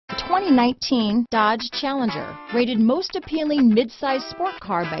2019 Dodge Challenger. Rated most appealing midsize sport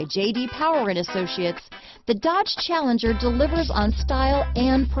car by J.D. Power and Associates, the Dodge Challenger delivers on style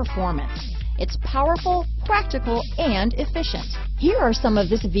and performance. It's powerful, practical, and efficient. Here are some of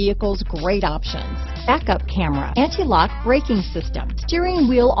this vehicle's great options: backup camera, anti-lock braking system, steering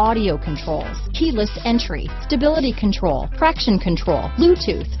wheel audio controls, keyless entry, stability control, traction control,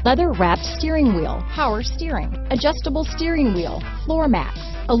 Bluetooth, leather-wrapped steering wheel, power steering, adjustable steering wheel, floor mats,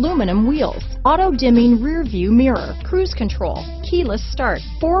 aluminum wheels, auto-dimming rear view mirror, cruise control, keyless start,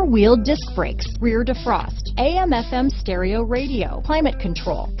 four-wheel disc brakes, rear defrost, AM/FM stereo radio, climate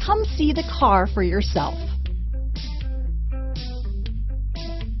control. Come see the car for yourself.